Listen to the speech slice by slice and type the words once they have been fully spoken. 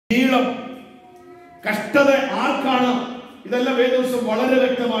നീളം, കഷ്ടത ആർക്കാണ്, ഇതെല്ലാം വേദപുസ്തകം വളരെ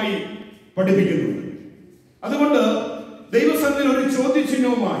വ്യക്തമായി പഠിപ്പിക്കുന്നുണ്ട്. അതുകൊണ്ട് ദൈവസന്നിധിയിൽ ഒരു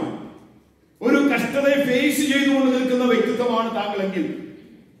ചോദ്യചിഹ്നവുമായി ഒരു കഷ്ടതയെ ഫേസ് ചെയ്തുകൊണ്ട് നിൽക്കുന്ന വ്യക്തിത്വമാണ് താങ്കളെങ്കിൽ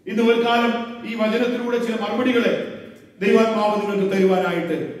ഇന്ന് ഒരു കാലം ഈ വചനത്തിലൂടെ ചില മറുപടികളെ ദൈവാത്മാവ് നിങ്ങൾക്ക്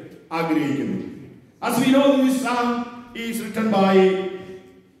തരുവാനായിട്ട് ആഗ്രഹിക്കുന്നു. As we know, this psalm is written by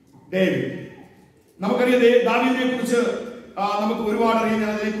David. നമുക്കറിയാം ദാവീദിനെ കുറിച്ച് നമുക്ക് ഒരുപാട് അറിയാം.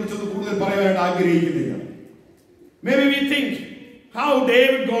 ഞാൻ അതിനെക്കുറിച്ചൊന്നും കൂടുതൽ പറയാനായിട്ട് ആഗ്രഹിക്കുന്നില്ല. Maybe we think how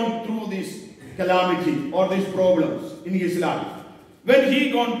David gone through this calamity or these problems in his life. When he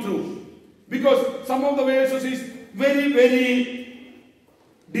gone through, because some of the verses is very, very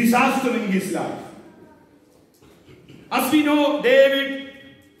disaster in his life. As we know, David,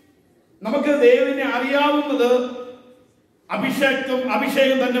 നമുക്ക് ദൈവത്തിനെ അറിയാവുന്നത്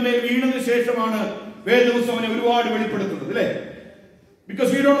അഭിഷേകം തന്റെ മേൽ വീണതിന് ശേഷമാണ് വേദപുസ്തകം അവനെ ഒരുപാട് വെളിപ്പെടുത്തുന്നത്, അല്ലേ? Because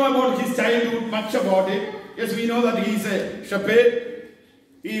we don't know about his childhood much about it. Yes, we know that he is a shepherd.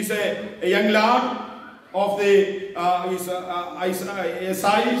 He is a young lad of the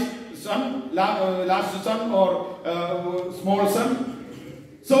Isaiah's son, last son or small son.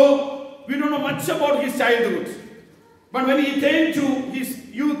 So we don't know much about his childhood. But when he came to his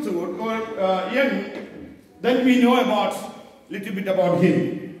youthhood or young, then we know about little bit about him.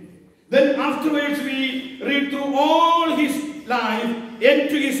 Then afterwards we read through all his life end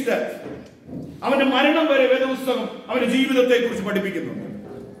to his death. അവന്റെ മരണം വരെ വേദപുസ്തകം അവന്റെ ജീവിതത്തെ കുറിച്ച് പഠിപ്പിക്കുന്നുണ്ട്.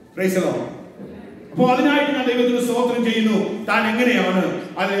 Praise the Lord. അപ്പോൾ അതിനായിട്ട് ഞാൻ ദൈവത്തിന് സ്തോത്രം ചെയ്യുന്നു. താൻ എങ്ങനെയാണ്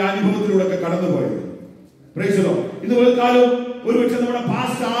അതിന്റെ അനുഭവത്തിലൂടെ കടന്നുപോയത്. Praise the Lord. ഇതുപോലെ കാലം ഒരുപക്ഷെ നമ്മുടെ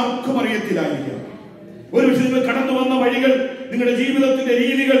പാസ്റ്റ് ആർക്കും അറിയത്തില്ലായിരിക്കാം. ഒരുപക്ഷെ നിങ്ങൾ കടന്നു വന്ന വഴികൾ, നിങ്ങളുടെ ജീവിതത്തിന്റെ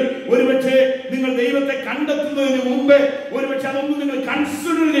രീതികൾ, ഒരുപക്ഷെ നിങ്ങൾ ദൈവത്തെ കണ്ടെത്തുന്നതിന് മുമ്പേ ഒരുപക്ഷെ അതൊന്നും നിങ്ങൾ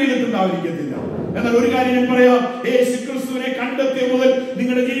കൺസിഡർ ചെയ്തിട്ടുണ്ടായിരിക്കത്തില്ല. എന്നാൽ ഒരു കാര്യം ഞാൻ പറയാം, യേശുക്രിസ്തുവിനെ കണ്ടെത്തിയ മുതൽ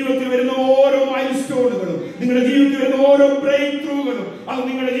നിങ്ങളുടെ ജീവിതത്തിൽ വരുന്ന ഓരോ മൈൽ സ്റ്റോണുകളും, നിങ്ങളുടെ ജീവിതത്തിൽ വരുന്ന ഓരോ ബ്രേക്ക് ത്രൂകളും അത്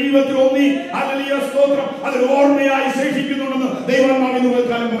നിങ്ങളുടെ ജീവിതത്തിൽ ഒന്നി ഹല്ലേലൂയ സ്തോത്രം അതൊരു ഓർമ്മയായി ശേഷിക്കുന്നുണ്ടെന്ന് ദൈവമാവിന് മുതൽ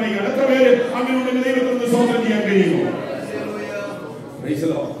കാലം പറയുകയാണ്. എത്ര പേര് അങ്ങനെ ഉണ്ടെങ്കിൽ ദൈവത്തിന് സ്തോത്രം ചെയ്യാൻ കഴിയുമോ? Praise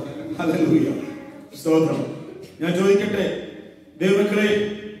the Lord. ഹല്ലേലൂയ സ്തോത്രം. ഞാൻ ചോദിക്കട്ടെ ദൈവമക്കളെ,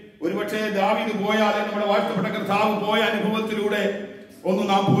 ഒരുപക്ഷെ ദാവീദ് പോയാൽ, നമ്മുടെ വാഴ്ത്തപ്പെട്ട കർത്താവ് പോയ അനുഭവത്തിലൂടെ ഒന്നും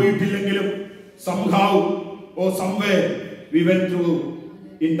നാം പോയിട്ടില്ലെങ്കിലും somehow or somewhere we went through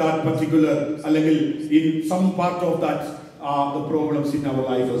in that particular അല്ലെങ്കിൽ in some part of that the problems in our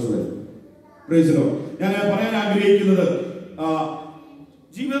life as well. Praise the Lord. ഞാൻ പറയാൻ ആഗ്രഹിക്കുന്നത്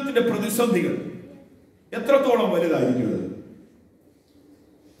ജീവിതത്തിന്റെ പ്രതിസന്ധികൾ എത്രത്തോളം വലുതായിരിക്കുന്നത്.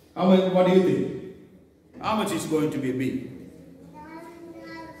 What do you think? How much is going to be big?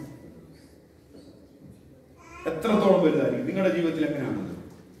 എത്രത്തോളം വലുതായിരിക്കും നിങ്ങളുടെ ജീവിതത്തിൽ? എങ്ങനെയാണ്?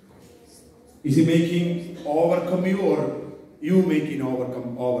 Is he making overcome you or you making overcome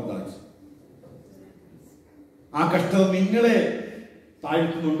over that? ആ കഷ്ടത നിങ്ങളെ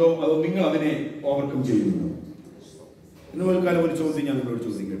താഴ്ത്തുന്നുണ്ടോ അതോ നിങ്ങൾ അതിനെ ഓവർകം ചെയ്യുന്നുണ്ടോ? ഇന്ന് ഒരു ചോദ്യം ഞാൻ നിങ്ങളോട്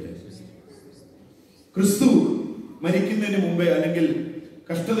ചോദിക്കട്ടെ. ക്രിസ്തു മരിക്കുന്നതിന് മുമ്പേ അല്ലെങ്കിൽ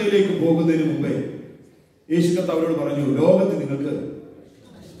കഷ്ടതയിലേക്ക് പോകുന്നതിന് മുമ്പേ യേശു കർത്താവ് അവരോട് പറഞ്ഞു, ലോകത്തിൽ നിങ്ങൾക്ക്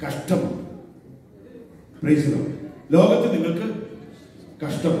കഷ്ടമാണ്. Praise the Lord. ലോകത്തിൽ നിങ്ങൾക്ക്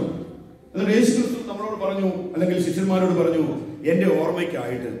കഷ്ടമാണ്. എന്നിട്ട് യേശു ക്രിസ്തു നമ്മളോട് പറഞ്ഞു, അല്ലെങ്കിൽ ശിഷ്യന്മാരോട് പറഞ്ഞു, എന്റെ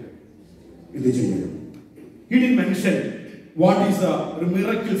ഓർമ്മയ്ക്കായിട്ട് ഇത് ചെയ്യണം. He didn't mention what is the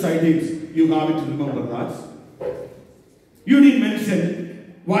miraculous ideas you have to remember that. You didn't mention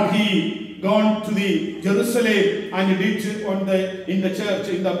what he gone to the Jerusalem and did in the church,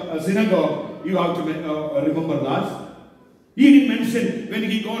 in the synagogue. You have to remember that. He didn't mention when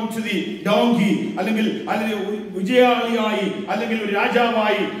he gone to the donkey, അല്ലെങ്കിൽ വിജയാളിയായി അല്ലെങ്കിൽ ഒരു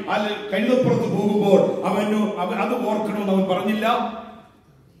രാജാവായി കഴുതപ്പുറത്ത് പോകുമ്പോൾ അത് ഓർക്കണമെന്ന് അവൻ പറഞ്ഞില്ല.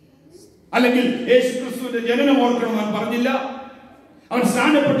 അല്ലെങ്കിൽ യേശു ക്രിസ്തുവിന്റെ ജനനം ഓർക്കണമെന്ന് അവൻ പറഞ്ഞില്ല. അവൻ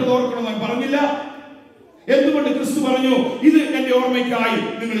സ്നാനപ്പെട്ടത് ഓർക്കണമെന്ന് അവൻ പറഞ്ഞില്ല. എന്തുകൊണ്ട് ക്രിസ്തു പറഞ്ഞു, ഇത് എന്റെ ഓർമ്മയ്ക്കായി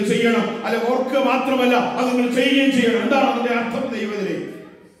നിങ്ങൾ ചെയ്യണം. അല്ലെ ഓർക്കുക മാത്രമല്ല, അത് നിങ്ങൾ ചെയ്യുകയും ചെയ്യണം. എന്താണ് അതിന്റെ അർത്ഥം? ദൈവത്തിലെ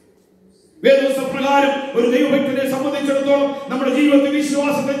വേദപ്രകാരം ഒരു ദൈവഭക്തനെ സംബന്ധിച്ചിടത്തോളം നമ്മുടെ ജീവിതത്തിൽ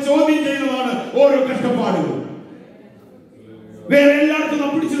വിശ്വാസത്തെ ചോദ്യം ചെയ്യുന്നതാണ് ഓരോ കഷ്ടപ്പാടുകളും. വേറെ എല്ലായിടത്തും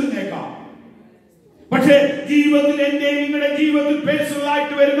നാം പിടിച്ചു നിന്നേക്കാം, പക്ഷേ ജീവിതത്തിൽ എന്റെ നിങ്ങളുടെ ജീവിതത്തിൽ പേഴ്സണൽ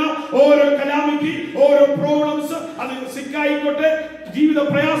ആയിട്ട് വരുന്ന ഓരോ കലാമിറ്റി, ഓരോ പ്രോബ്ലംസ്, അത് സിക്കായിക്കോട്ടെ, ജീവിത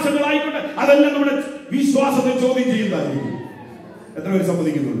പ്രയാസങ്ങളായിക്കോട്ടെ, അതെല്ലാം നമ്മുടെ വിശ്വാസത്തെ ചോദ്യം ചെയ്യുന്നതായിരിക്കും. എത്ര പേര്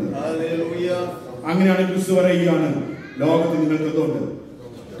സമ്മതിക്കുന്നുണ്ട്? അങ്ങനെയാണ് ക്രിസ്തു പറയുകയാണ്, ലോകത്തിൽ നിങ്ങൾക്ക് എന്തുണ്ട്?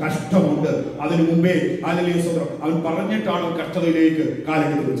 കഷ്ടമുണ്ട്. അതിനു മുമ്പേ അവൻ പറഞ്ഞിട്ടാണ് കഷ്ടതയിലേക്ക്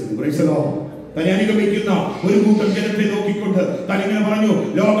കാലെടുത്ത് വെച്ചത്. Praise the Lord. തന്നെ അനുഗമിക്കുന്ന ഒരു കൂട്ടം ജനത്തെ നോക്കിക്കൊണ്ട് താൻ ഇങ്ങനെ പറഞ്ഞു,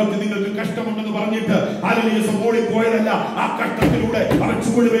 ലോകത്തിൽ നിങ്ങൾക്ക് കഷ്ടമുണ്ടെന്ന് പറഞ്ഞിട്ട് ഹല്ലേലൂയ ഓടിപ്പോയതല്ല. ആ കഷ്ടത്തിലൂടെ അവൻ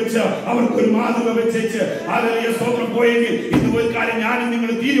ചുവട് വെച്ച് അവർക്കൊരു മാതൃക വെച്ചേച്ച് ഹല്ലേലൂയ സ്തോത്രം പോയെങ്കിൽ ഇന്ന് ഒരു കാലം ഞാനും നിങ്ങൾ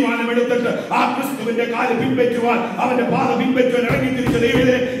തീരുമാനമെടുത്തിട്ട് ആ ക്രിസ്തുവിന്റെ കാല് പിൻപറ്റുവാൻ, അവന്റെ പാത പിൻപറ്റുവാൻ ഇറങ്ങി തിരിച്ച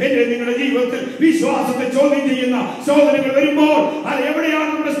ദൈവമേ, എന്റെ നിങ്ങളുടെ ജീവിതത്തിൽ വിശ്വാസത്തെ ചോദ്യം ചെയ്യുന്ന ശോധനകൾ വരുമ്പോൾ അത് എവിടെയാണ്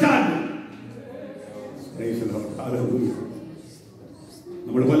നമ്മുടെ സ്റ്റാൻഡ്?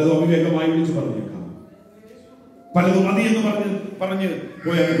 നമ്മൾ പലതും അവിവേകമായി വിളിച്ചു പറഞ്ഞേക്കാം, പലതും മതി എന്ന് പറഞ്ഞ്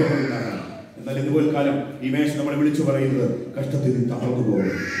പോയ അനുഭവം. എന്നാൽ ഇതുപോലെ കാലം ഈ മേശ നമ്മളെ വിളിച്ചു പറയുന്നത് കഷ്ടത്തിൽ തകർന്നു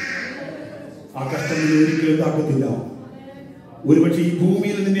പോകും. ആ കഷ്ടം നിന്നെ ഒരിക്കലും താക്കത്തില്ല. ഒരുപക്ഷെ ഈ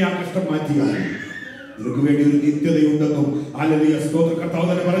ഭൂമിയിൽ നിന്നെ ആ കഷ്ടം മാറ്റിയാണ് നിനക്ക് വേണ്ടി ഒരു നിത്യതയുണ്ടെന്നും ഹല്ലേലൂയ സ്തോത്ര കർത്താവ്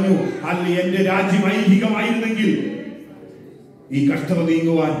തന്നെ പറഞ്ഞു. ഹല്ലേലൂയ, എന്റെ രാജ്യം ഐഹികമായിരുന്നെങ്കിൽ ഈ കഷ്ടത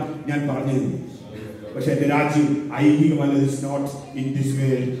നീങ്ങുവാൻ ഞാൻ പറഞ്ഞിരുന്നു. പക്ഷെ എന്റെ രാജ്യം ഐഹികമല്ല. It's not in this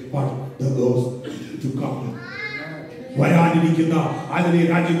world but the goes to come. വരാനിരിക്കുന്ന ഹല്ലേലൂയ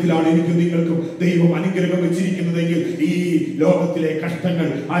രാജ്യത്തിലാണ് എനിക്ക് നിങ്ങൾക്കും ദൈവം അനുഗ്രഹം വെച്ചിരിക്കുന്നതെങ്കിൽ ഈ ലോകത്തിലെ കഷ്ടങ്ങൾ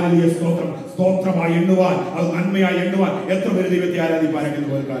ഹല്ലേലൂയ സ്തോത്രമായി എണ്ണുവാൻ, അത് നന്മയായി എണ്ണുവാൻ എത്ര പേര് ദൈവത്തെ ആരാധിപ്പാരെങ്കിലും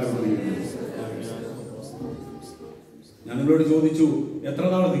ഒരു കാലം പറയുന്നു. ഞാൻ നിങ്ങളോട് ചോദിച്ചു, എത്ര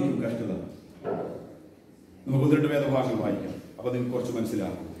നാൾ നിൽക്കും കഷ്ടത? നമുക്ക് 1-2 വേദഭാഗങ്ങൾ വായിക്കാം, അപ്പൊ നിങ്ങൾക്ക് കുറച്ച്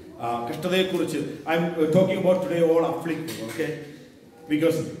മനസ്സിലാകും കഷ്ടതയെ കുറിച്ച്. I am talking about today all afflicted, okay?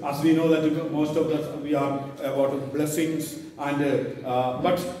 Because as we know that most of us we are about blessings and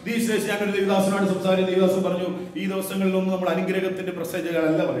but these days ഞങ്ങളുടെ ദേവദാസനോട് സംസാരിച്ച ദേവദാസൻ പറഞ്ഞു, ഈ ദിവസങ്ങളിലൊന്നും നമ്മൾ അനുഗ്രഹത്തിന്റെ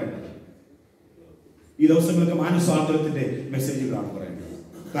പ്രസേജകളല്ല പറയേണ്ടത്, ഈ ദിവസങ്ങൾക്ക് മാനസാന്തരത്തിന്റെ മെസ്സേജുകളാണ് പറയേണ്ടത്.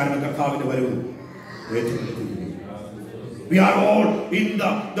 കാരണം കർത്താവിന്റെ വരവ് ഏറ്റെടുത്തിരിക്കുന്നു. We are all in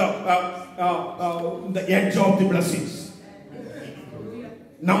the edge of the blessings.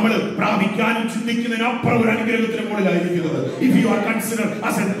 നമ്മൾ പ്രാപിക്കാനും ചിന്തിക്കുന്നതിനപ്പുറം ഒരു അനുഗ്രഹത്തിന് മുകളിലായിരിക്കുന്നത്. If you are considered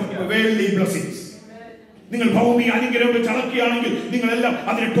as a worldly blessings, നിങ്ങൾ ഭൗമിക അനുഗ്രഹം വെച്ച് അളക്കുകയാണെങ്കിൽ നിങ്ങളെല്ലാം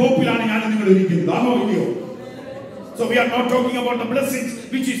അതിന്റെ ടോപ്പിലാണ് ഞാൻ നിങ്ങൾ ഇരിക്കുന്നത്. ആണോ ഇല്ലയോ? So we are not talking about the blessings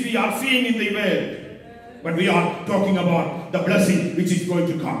which is we are seeing in the world, but we are talking about the blessing which is going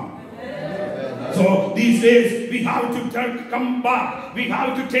to come. So these days we have to come back. We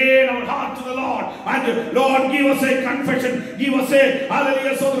have to turn our heart to the Lord and Lord, give us a confession, give us a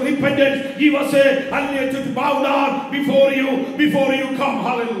hallelujah so repentance, give us a hallelujah to bow down before you come.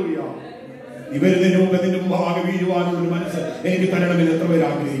 Hallelujah. ഇവരുടെ മുമ്പാകെ വീഴുവാനുള്ള ഒരു മനസ്സ് എനിക്ക് തരണമെന്ന് എത്ര പേര്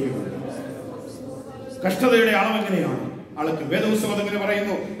ആഗ്രഹിക്കുന്നു? കഷ്ടതയുടെ അളവ് എങ്ങനെയാണ് അളക്ക്? വേദപുസ്തകം എങ്ങനെ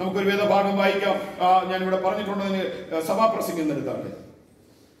പറയുന്നു? നമുക്കൊരു വേദഭാഗം വായിക്കാം. ഞാനിവിടെ പറഞ്ഞിട്ടുണ്ടതിന് സഭാപ്രസംഗം എന്നെടുത്താണ്.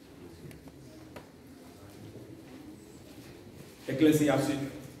 Ecclesiastes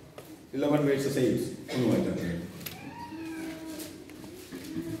 11 verses 8. ഒന്ന് വായിക്കാം.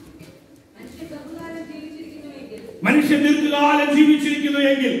 മനുഷ്യൻ ദീർഘകാലം ജീവിച്ചിരിക്കുന്നു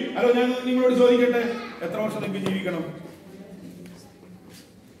എങ്കിൽ, അല്ലോ ഞാൻ നിങ്ങളോട് ചോദിക്കട്ടെ, എത്ര വർഷം നിങ്ങൾക്ക് ജീവിക്കണം?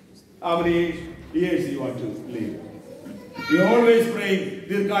 How many years you want to live? We always pray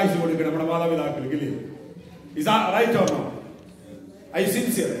ദീർഘായുസ് കൊടുക്കണം നമ്മുടെ മാതാപിതാക്കൾക്ക്, ഇല്ലേ? Is that right or not? I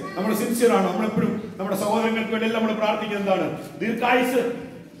sincere. നമ്മൾ സിൻസിയർ ആണ്. നമ്മളെപ്പോഴും നമ്മുടെ സഹോദരങ്ങൾക്ക് വേണ്ടി നമ്മൾ പ്രാർത്ഥിക്കുന്നത് എന്താണ്? ദീർഘായുസ്.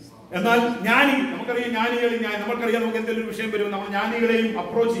 എന്നാൽ നമുക്കറിയാം നമുക്കറിയാം നമുക്ക് എന്തെങ്കിലും വിഷയം വരും, നമ്മൾ ജ്ഞാനികളെയും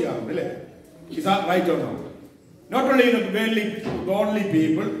അപ്രോച്ച് ചെയ്യാറുണ്ട്, അല്ലേ? Is that right or not? Not only the worldly godly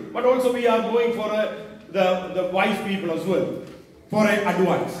people, but also we are going for the wise people as well, for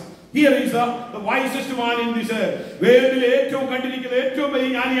advice. Here is the wisest man in this earth. വേൾഡിലെ ഏറ്റവും കണ്ടിരിക്കുന്ന ഏറ്റവും വലിയ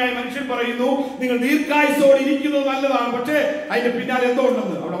ജ്ഞാനിയായ മനുഷ്യൻ പറയുന്നു, നിങ്ങൾ ദീർഘായുസോടെ ഇരിക്കുന്നത് നല്ലതാണ്, പക്ഷേ അതിന്റെ പിന്നാലെ എന്തോ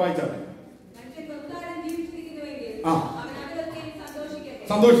ഉണ്ടെന്ന് അവിടെ വായിച്ചാൽ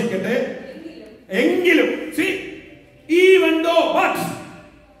സന്തോഷിക്കട്ടെ എങ്കിലും. See, even though, but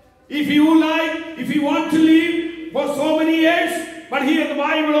if you want to live for so many years, but here the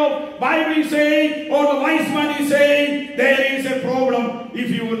Bible is saying, or the wise man is saying, there is a problem if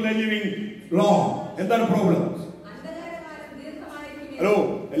you are living long. എന്താണ് problem? Hello,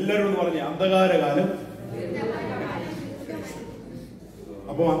 എല്ലാവരും പറഞ്ഞേ, അന്ധകാരകാലം.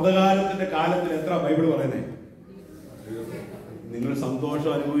 അപ്പൊ അന്ധകാരത്തിന്റെ കാലത്തിൽ എത്ര Bible പറയുന്നേ? നിങ്ങൾ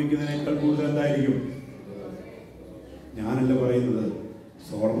സന്തോഷം അനുഭവിക്കുന്നതിനേക്കാൾ കൂടുതൽ എന്തായിരിക്കും? ഞാനല്ല പറയുന്നത്,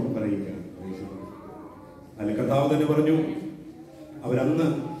 സോളമൻ പറയുകയാണ്. അല്ല, കർത്താവ് തന്നെ പറഞ്ഞു, അവരന്ന്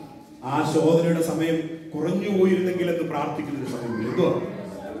ആ ശോധനയുടെ സമയം കുറഞ്ഞു പോയിരുന്നെങ്കിൽ എന്ന് പ്രാർത്ഥിക്കുന്ന ഒരു സമയം. എന്തോ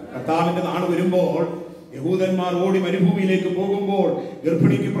കർത്താവിന്റെ നാൾ വരുമ്പോൾ യഹൂദന്മാർ ഓടി മരുഭൂമിയിലേക്ക് പോകുമ്പോൾ,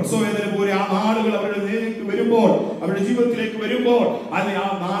 ഗർഭിണിക്ക് പ്രസവവേദന പോലെ ആ നാളുകൾ അവരുടെ നേരിട്ട് വരുമ്പോൾ, അവരുടെ ജീവിതത്തിലേക്ക് വരുമ്പോൾ, അല്ലെ ആ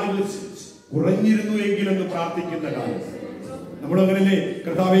നാളുകൾ കുറഞ്ഞിരുന്നു എങ്കിലെന്ന് പ്രാർത്ഥിക്കുന്ന കാലം. നമ്മളങ്ങനല്ലേ?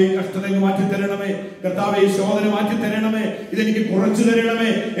 കർത്താവേ, കഷ്ടതകൾ മാറ്റി തരണമേ, കർത്താവേ, ശോധന മാറ്റി തരണമേ, ഇതെനിക്ക് കുറച്ചു തരണമേ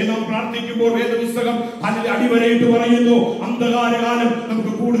എന്ന് പ്രാർത്ഥിക്കുമ്പോൾ വേദപുസ്തകം അതിൽ അടിവരയിട്ട് പറയുന്നു, അന്ധകാരകാലം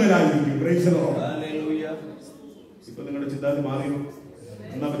നമുക്ക് കൂടുതലായിരിക്കും. Praise the Lord. ഇപ്പൊ നിങ്ങളുടെ ചിന്താഗതി മാറിയോ?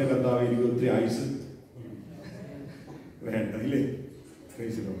 എന്നാ പിന്നെ കർത്താവ് എനിക്ക് ഒത്തിരി ആയുസ് വേണ്ട ഇല്ലേ?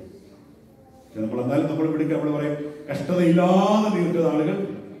 നമ്മൾ എന്നാലും നമ്മൾ വിളിക്കുക, നമ്മൾ പറയും കഷ്ടതയില്ലാതെ നീണ്ട നാളുകൾ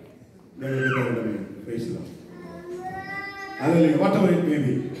അതല്ലേ വാട്ടവർ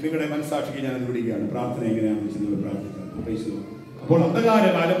ബേബി. നിങ്ങളുടെ മനസ്സാക്ഷിക്ക് ഞാൻ വിളിക്കുകയാണ്. പ്രാർത്ഥന എങ്ങനെയാണെന്ന് വെച്ച് നിങ്ങൾ പ്രാർത്ഥിക്കുക. അപ്പോൾ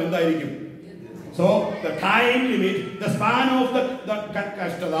അന്ധകാരകാലം എന്തായിരിക്കും? So the time limit, the span of the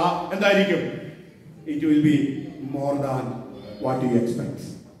കഷ്ടത എന്തായിരിക്കും? It will be more than what you expect.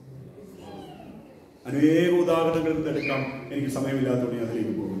 അനേക ഉദാഹരണങ്ങൾ എടുക്കാം, എനിക്ക് സമയമില്ലാത്തതുകൊണ്ട് ഞാൻ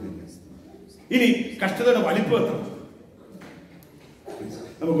അതിലേക്ക് പോകുന്നില്ല. ഇനി കഷ്ടതയുടെ വലിപ്പം എത്ര?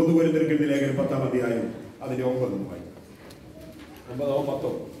 നമുക്കൊന്ന് കൊരിന്ത്യർക്കെഴുതിയ ലേഖനം 10-ാം അധ്യായം അതിന്റെ 9 വായിക്കാം. 9-ഓ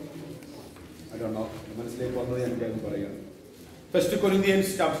 10-ഓ അതുണ്ടോ മനസ്സിലേക്ക് വന്നത് ഞാൻ പറയാം. 1 Corinthians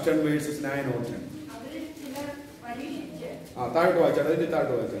chapter 10 verses 9 or 10. താഴോട്ട് വായിച്ചാൽ അതിന്റെ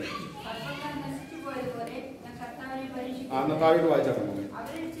താഴോട്ട് വായിച്ചാൽ താഴോട്ട് വായിച്ചാൽ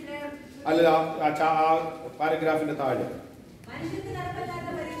അല്ല പാരഗ്രാഫിന്റെ താഴെ.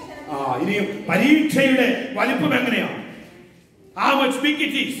 ഇനിയും പരീക്ഷയുടെ വലിപ്പം എങ്ങനെയാണ്? How much big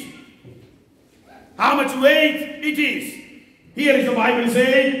it is? How much weight it is? Here is the Bible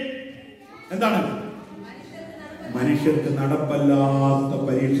saying, എന്താണ്? മനുഷ്യർക്ക് നടപ്പല്ലാത്ത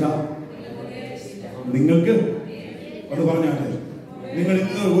പരീക്ഷ നിങ്ങൾക്ക് അത് പറഞ്ഞാട്ടെ. നിങ്ങൾ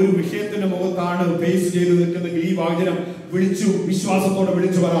ഇന്ന് ഒരു വിഷയത്തിന്റെ മുഖത്താണ് ഫേസ് ചെയ്ത് നിൽക്കുന്നെങ്കിൽ ഈ വാചനം വിളിച്ചു വിശ്വാസത്തോടെ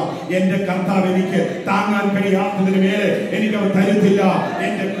വിളിച്ചു പറ, എന്റെ കർത്താവ് എനിക്ക് താങ്ങാൻ കഴിയാത്തതിന് മേലെ എനിക്ക് അവൻ തരുന്നില്ല.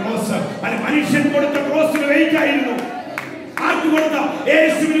 എന്റെ ക്രോസ് അത് മനുഷ്യൻ കൊടുത്ത ക്രോസിന് വെയിറ്റ് ആയിരുന്നു. ആർക്ക് കൊടുത്ത?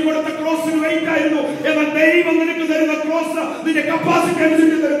 യേശുവിന് കൊടുത്ത ക്രോസിന് വെയിറ്റ് ആയിരുന്നു. എന്നാൽ ദൈവം നിനക്ക് തരുന്ന ക്രോസ് നിന്റെ കപ്പാസിറ്റി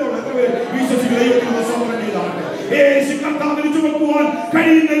അനുസരിച്ച് തരുന്നുള്ളൂ. യേശു കർത്താവിന് ചുമക്കുവാൻ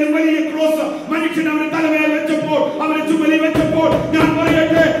കഴിയുന്നതിലും വലിയ ക്രോസ് മനുഷ്യൻ അവന്റെ തലമേൽ വെച്ചപ്പോൾ, അവനെ ചുമലിൽ വെച്ചപ്പോൾ ഞാൻ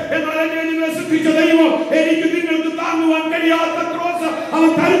പറയട്ടെ, എന്നാൽ എന്നെ നിങ്ങൾ സൃഷ്ടിച്ച ദൈവം എനിക്ക് നിങ്ങൾക്ക് താങ്ങുവാൻ കഴിയാത്ത ക്രോസ് അവൻ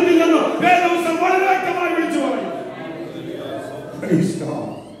തരുന്നില്ലെന്ന് വേദപുസ്തകം വളരെ വ്യക്തമായി വിളിച്ചു പറയും.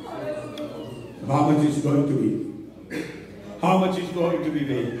 How much is going to be? How much is going to be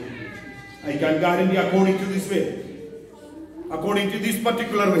weighed? I can guarantee according to this way, according to this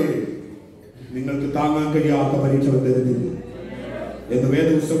particular way, നിങ്ങൾക്ക് താങ്ങാൻ കഴിയാത്ത പരീക്ഷ തരുന്നില്ല എന്ന്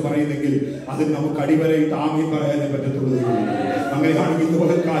വേദപുസ്തകം പറയുന്നെങ്കിൽ അതിന് നമുക്ക് അടിവരയിട്ട് ആമീൻ പറയാനേ പറ്റത്തുള്ളൂ. അങ്ങനെയാണെങ്കിൽ ഇന്ന്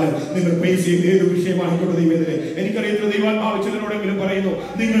പകൽക്കാലം നിങ്ങൾ ഫേസ് ചെയ്യുന്ന ഏത് വിഷയമായിക്കൊണ്ട് ദൈവത്തിലെ എനിക്കറിയുന്ന ദൈവാത്മാവ് ചിലരോടെങ്കിലും പറയുന്നു,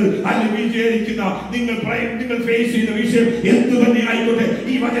 നിങ്ങൾ അല്ലെങ്കിൽ വിജയിക്കുന്ന നിങ്ങൾ ഫേസ് ചെയ്യുന്ന വിഷയം എന്ത് തന്നെ ആയിക്കോട്ടെ,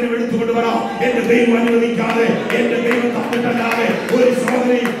 ഈ വചനം എടുത്തുകൊണ്ട് വരാം. എന്റെ ദൈവം അനുവദിക്കാതെ, എന്റെ ദൈവം തന്നിട്ടല്ലാതെ ഒരു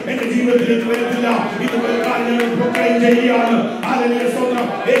ശോധനയും എന്റെ ജീവിതത്തിലേക്ക് വരുന്നില്ല. ഇത് പകൽക്കാലം പ്രൊക്ലെയിം ചെയ്യുകയാണ്. ഹല്ലേലൂയ, സ്തോത്രം.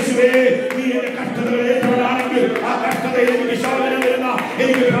 യേശുവേ, നീ എന്റെ കഷ്ടതകൾ ഏറ്റവനാണെങ്കിൽ ആ കഷ്ടതയിൽ എനിക്ക് ശോധന വരുന്ന,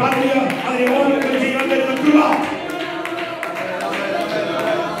 എനിക്ക് പ്രാർത്ഥന അതിനെ ഓർമ്മകൾ ചെയ്യാൻ തരുന്ന കൃപ.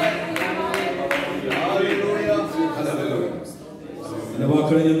 എന്റെ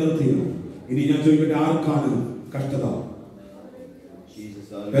വാക്കുകളെ ഞാൻ നിർത്തിയോ? ഇനി ഞാൻ ചോദിക്കട്ടെ, ആർക്കാണ് കഷ്ടത?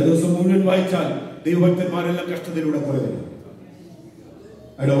 ദിവസം മുഴുവൻ വായിച്ചാൽ ദൈവഭക്തന്മാരെല്ലാം കഷ്ടതയിലൂടെ പോയത്.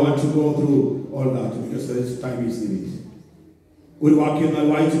 I don't want to go through all that because this time is limited. ഒരു വാക്യം എന്നാൽ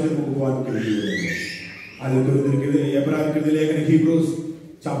വായിച്ചിട്ട് നമുക്ക് പോകാൻ കഴിയുകയില്ല. അതിൽ എബ്രായർക്കെഴുതിയ ലേഖനം Hebrews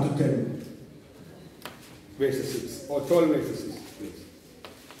chapter 10 verses 6 or 12 verses 6.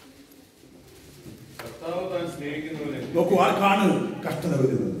 നോക്കൂ, ആർക്കാണ് കഷ്ടത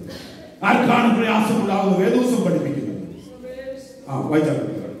വരുന്നത്? ആർക്കാണ് പ്രയാസം ഉണ്ടാകുന്നത്? വേദോസം പഠിപ്പിക്കുന്നത്. വായിച്ചാൽ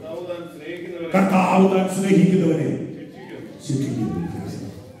കർത്താവ് താൻ സ്നേഹിക്കുന്നവനെ ശിക്ഷിക്കുന്നു.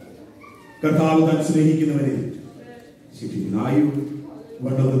 കർത്താവ് താൻ സ്നേഹിക്കുന്നവനെ ശിക്ഷിക്കുന്നു. Are you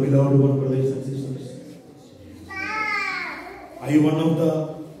one of the beloved one, brothers and sisters? Are you one of the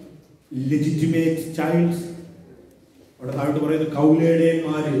legitimate childs? അവിടെ താഴോട്ട് പറയുന്നത്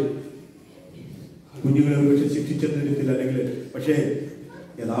കൗലേടയന്മാര് കുഞ്ഞുങ്ങളെ പക്ഷെ ശിക്ഷിച്ചെന്നിടത്തില്ല, അല്ലെങ്കിൽ പക്ഷേ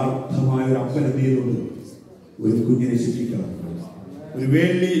യഥാർത്ഥമായ ഒരു അപ്പൻ എന്ത് ചെയ്യുന്നുണ്ട്? ഒരു കുഞ്ഞിനെ ശിക്ഷിക്കണം. ഒരു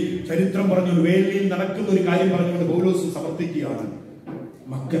വേള്ളി ചരിത്രം പറഞ്ഞു, ഒരു വേള്ളിയിൽ നടക്കുന്ന ഒരു കാര്യം പറഞ്ഞുകൊണ്ട് പൗലോസ് സമർത്ഥിക്കുകയാണ്.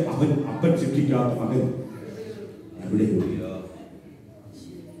 അപ്പൻ ശിക്ഷിക്കാത്ത മകൻ എവിടെയില്ല.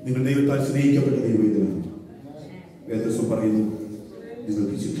 നിങ്ങൾ ദൈവത്താൽ സ്നേഹിക്കപ്പെട്ട ദൈവത്തിനാണ്. വേദോസം പറയുന്നു,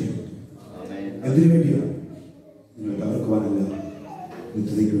 നിങ്ങൾക്ക് ശിക്ഷയുണ്ട്. എന്തിനു വേണ്ടിയാണ്? നിങ്ങൾ തകർക്കുവാനല്ല,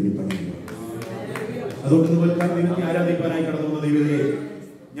 നിത്യതയ്ക്ക് വേണ്ടി പണിയുക. അതുകൊണ്ട് നിങ്ങൾക്ക് ആരാധിക്കാനായി കടന്നു വന്ന ദൈവത്തെ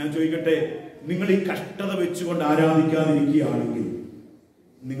ഞാൻ ചോദിക്കട്ടെ, നിങ്ങൾ ഈ കഷ്ടത വെച്ചുകൊണ്ട് ആരാധിക്കാതിരിക്കുകയാണെങ്കിൽ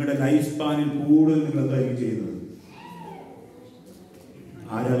നിങ്ങളുടെ ലൈഫ് സ്പാനിൽ കൂടുതൽ നിങ്ങൾ എന്തായിരിക്കും ചെയ്യുന്നത്?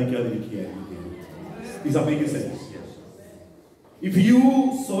 ആരാധിക്കാതിരിക്കുകയായിരിക്കും. Is that making sense? If you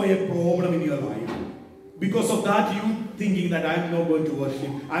saw a problem in your life, because of that you thinking that I am not going to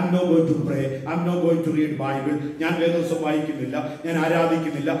worship, I am not going to pray, I am not going to read Bible. ഞാൻ വേദപുസ്തകം വായിക്കുന്നില്ല, ഞാൻ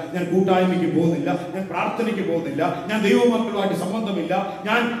ആരാധിക്കുന്നില്ല, ഞാൻ കൂട്ടായ്മയ്ക്ക് പോകുന്നില്ല, ഞാൻ പ്രാർത്ഥനയ്ക്ക് പോകുന്നില്ല, ഞാൻ ദൈവമക്കളുമായിട്ട് സംബന്ധമില്ല,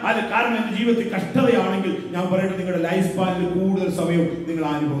 ഞാൻ അത് കാരണം എന്റെ ജീവിതത്തിൽ കഷ്ടതയാണെങ്കിൽ ഞാൻ പറയട്ടെ, നിങ്ങളുടെ ലൈഫ് സ്പാനിൽ കൂടുതൽ സമയം നിങ്ങൾ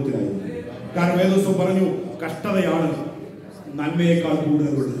അനുഭവത്തിലായി. കാരണം വേദപുസ്തകം പറഞ്ഞു കഷ്ടതയാണ് നന്മയേക്കാൾ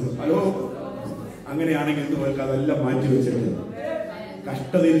കൂടുതലുള്ളത്. ഹലോ, അങ്ങനെയാണെങ്കിൽ ഇന്ന് പോയി അതെല്ലാം മാറ്റി വെച്ചിട്ട്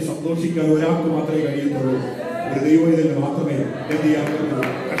കഷ്ടതയിൽ സന്തോഷിക്കാൻ ഒരാൾക്ക് മാത്രമേ കഴിയത്തുള്ളൂ. ഒരു ദൈവത്തിന് മാത്രമേ എന്ത് ചെയ്യാൻ പറ്റുള്ളൂ,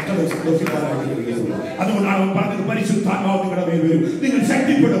 കഷ്ടതയിൽ സന്തോഷിക്കാനായിട്ട് കഴിയുള്ളൂ. അതുകൊണ്ടാണ് അവൻ പറഞ്ഞത് പരിശുദ്ധാത്മാവ് നിങ്ങളുടെ മേൽ വരും, നിങ്ങൾ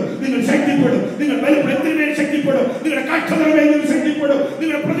ശക്തിപ്പെടും, നിങ്ങൾ ശക്തിപ്പെടും, നിങ്ങൾ ബലപ്പെടുത്തുന്നതിന് ശക്തിപ്പെടും, നിങ്ങളുടെ കഷ്ടതയുടെ മേൽ നിങ്ങൾ ശക്തിപ്പെടും,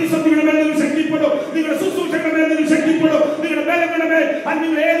 നിങ്ങളുടെ പ്രതിസന്ധികളുടെ മേൽ നിങ്ങൾ ശക്തിപ്പെടും, നിങ്ങളുടെ ശുശ്രൂഷകളുടെ മേൽ നിങ്ങൾ ശക്തിപ്പെടും, നിങ്ങളുടെ ബലങ്ങളുടെ മേൽ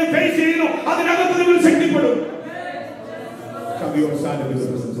നിങ്ങൾ ഏത് ഫേസ് ചെയ്യുന്നു അതിനകത്ത് നിങ്ങൾ ശക്തിപ്പെടും.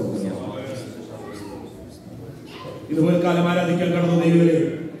 ഇതുപോലെ കാലം ആരാധിക്കാൻ കടന്നു ദൈവരെ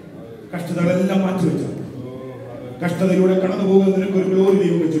കഷ്ടതകളെല്ലാം മാറ്റിവെച്ച കഷ്ടതയിലൂടെ കടന്നു പോകുന്നത് നിനക്കൊരു ഗ്ലോറി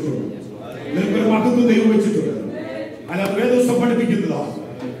ദൈവം വെച്ചിട്ടുണ്ട്, നിനക്കൊരു മഹത്വം ദൈവം വെച്ചിട്ടുണ്ട്. അല്ലാതെ വേദപുസ്തകം പഠിപ്പിക്കുന്നതാണ്.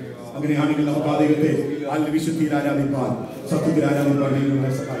 അങ്ങനെയാണെങ്കിൽ നമുക്ക് ആ ദൈവത്തെ വിശുദ്ധിയിൽ ആരാധിപ്പാൻ, സത്യത്തിൽ ആരാധിപ്പാൻ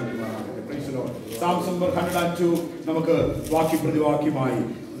നമ്മളെ സഹായിക്കുവാനാണ്. Psalms number 102 നമുക്ക് വാക്യം പ്രതിവാക്യമായി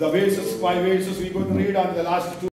the verses 5 verses we going to read on the last 2